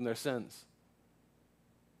saved them from their sins.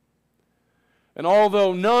 And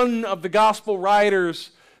although none of the gospel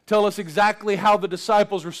writers tell us exactly how the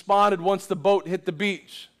disciples responded once the boat hit the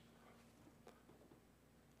beach,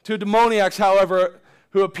 two demoniacs, however,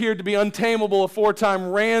 who appeared to be untamable aforetime,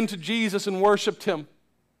 ran to Jesus and worshiped him.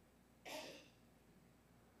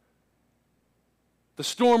 The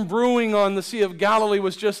storm brewing on the Sea of Galilee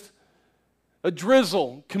was just a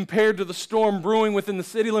drizzle compared to the storm brewing within the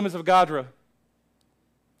city limits of Gadara.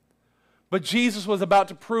 But Jesus was about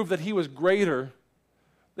to prove that he was greater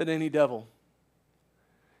than any devil.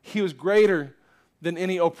 He was greater than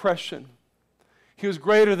any oppression. He was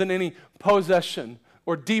greater than any possession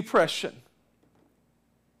or depression.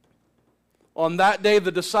 On that day,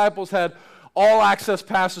 the disciples had all access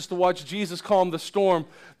passes to watch Jesus calm the storm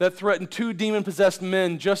that threatened two demon-possessed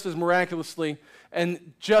men just as miraculously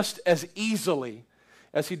and just as easily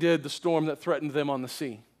as he did the storm that threatened them on the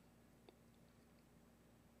sea.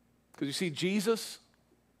 Because you see, Jesus,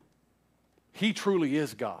 he truly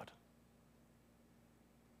is God.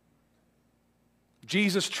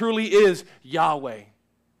 Jesus truly is Yahweh.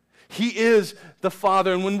 He is the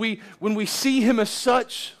Father. And when we see him as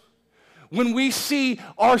such, when we see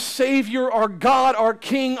our Savior, our God, our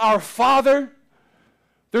King, our Father,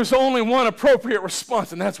 there's only one appropriate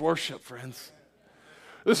response, and that's worship, friends.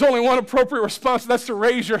 There's only one appropriate response, and that's to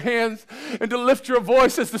raise your hands and to lift your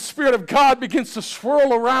voice as the Spirit of God begins to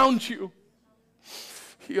swirl around you.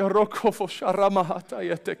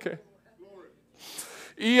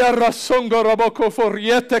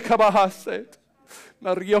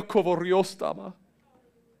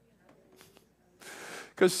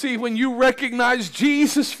 Because see, when you recognize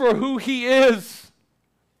Jesus for who he is,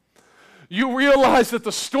 you realize that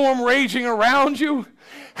the storm raging around you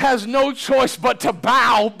has no choice but to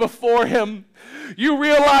bow before him. You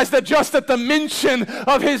realize that just at the mention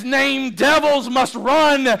of his name, devils must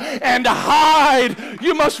run and hide.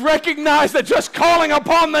 You must recognize that just calling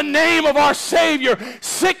upon the name of our Savior,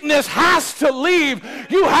 sickness has to leave.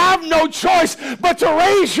 You have no choice but to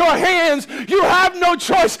raise your hands. You have no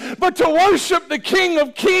choice but to worship the King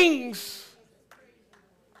of Kings.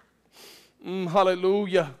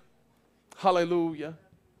 Hallelujah. Hallelujah.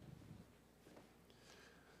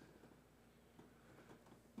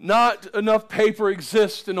 Not enough paper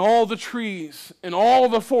exists in all the trees, in all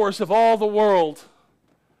the forests of all the world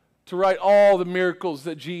to write all the miracles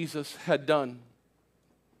that Jesus had done.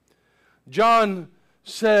 John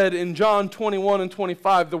said in John 21 and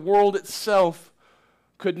 25, the world itself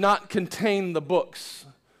could not contain the books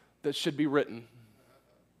that should be written.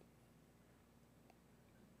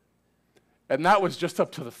 And that was just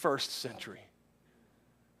up to the 1st century.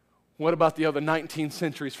 What about the other 19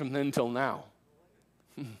 centuries from then till now?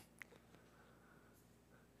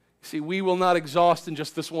 See, we will not exhaust in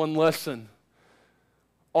just this one lesson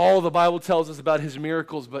all the Bible tells us about his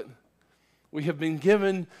miracles, but we have been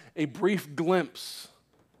given a brief glimpse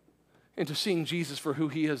into seeing Jesus for who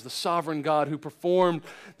he is, the sovereign God who performed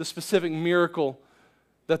the specific miracle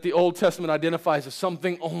that the Old Testament identifies as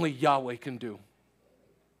something only Yahweh can do.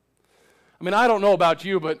 I mean, I don't know about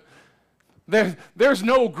you, but there's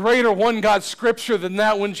no greater one God scripture than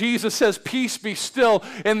that when Jesus says, peace be still,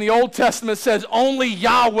 and the Old Testament says only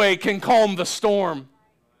Yahweh can calm the storm.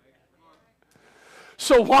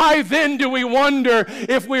 So why then do we wonder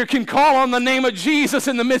if we can call on the name of Jesus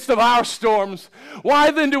in the midst of our storms? Why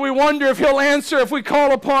then do we wonder if he'll answer if we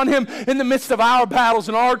call upon him in the midst of our battles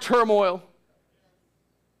and our turmoil?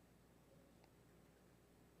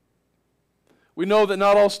 We know that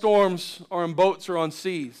not all storms are in boats or on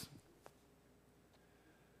seas.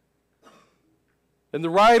 And the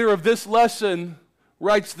writer of this lesson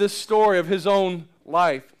writes this story of his own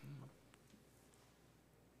life.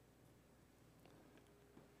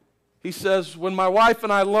 He says, when my wife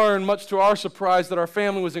and I learned, much to our surprise, that our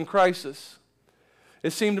family was in crisis,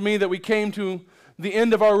 it seemed to me that we came to the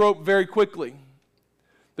end of our rope very quickly.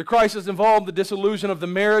 The crisis involved the dissolution of the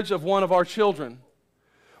marriage of one of our children.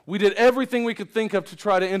 We did everything we could think of to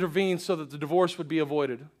try to intervene so that the divorce would be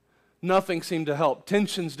avoided. Nothing seemed to help.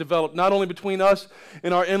 Tensions developed not only between us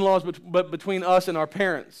and our in-laws, but between us and our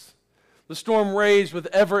parents. The storm raged with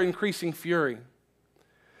ever-increasing fury.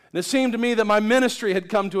 And it seemed to me that my ministry had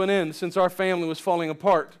come to an end since our family was falling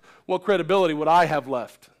apart. What credibility would I have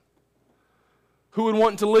left? Who would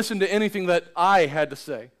want to listen to anything that I had to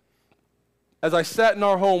say? As I sat in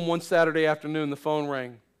our home one Saturday afternoon, the phone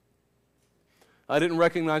rang. I didn't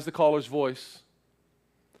recognize the caller's voice,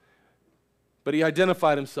 but he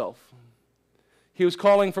identified himself. He was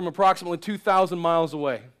calling from approximately 2,000 miles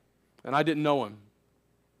away, and I didn't know him.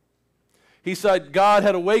 He said God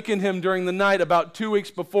had awakened him during the night about 2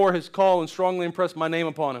 weeks before his call and strongly impressed my name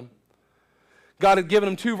upon him. God had given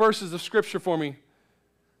him 2 verses of Scripture for me.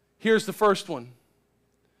 Here's the first one.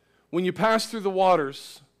 When you pass through the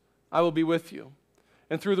waters, I will be with you,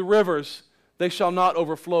 and through the rivers, they shall not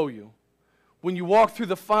overflow you. When you walk through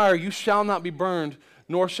the fire, you shall not be burned,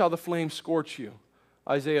 nor shall the flames scorch you.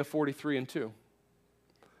 Isaiah 43 and 2.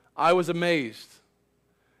 I was amazed.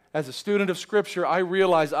 As a student of Scripture, I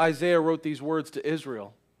realized Isaiah wrote these words to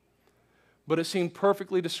Israel. But it seemed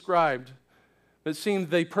perfectly described. It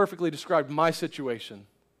seemed they perfectly described my situation.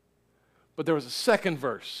 But there was a second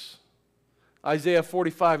verse. Isaiah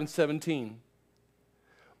 45 and 17.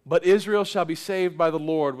 But Israel shall be saved by the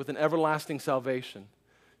Lord with an everlasting salvation.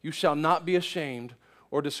 You shall not be ashamed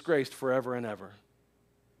or disgraced forever and ever.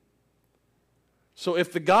 So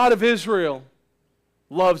if the God of Israel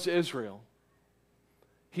loves Israel,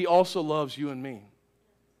 he also loves you and me.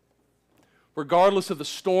 Regardless of the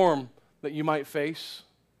storm that you might face,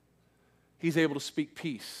 he's able to speak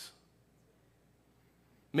peace.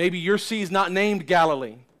 Maybe your sea is not named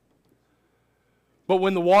Galilee, but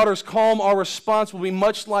when the waters calm, our response will be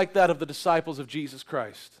much like that of the disciples of Jesus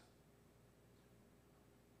Christ.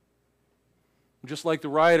 Just like the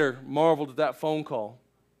writer marveled at that phone call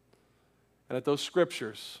and at those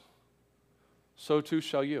scriptures, so too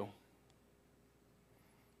shall you.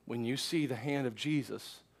 When you see the hand of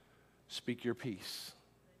Jesus, speak your peace.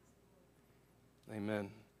 Amen.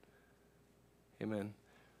 Amen.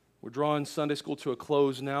 We're drawing Sunday school to a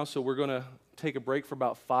close now, so we're going to take a break for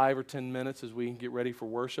about 5 or 10 minutes as we get ready for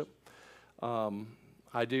worship.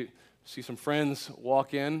 I do see some friends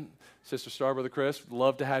walk in. Sister Star, Brother Chris,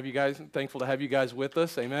 love to have you guys, thankful to have you guys with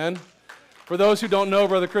us. Amen. For those who don't know,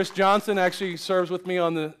 Brother Chris Johnson actually serves with me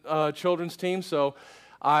on the children's team, so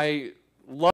I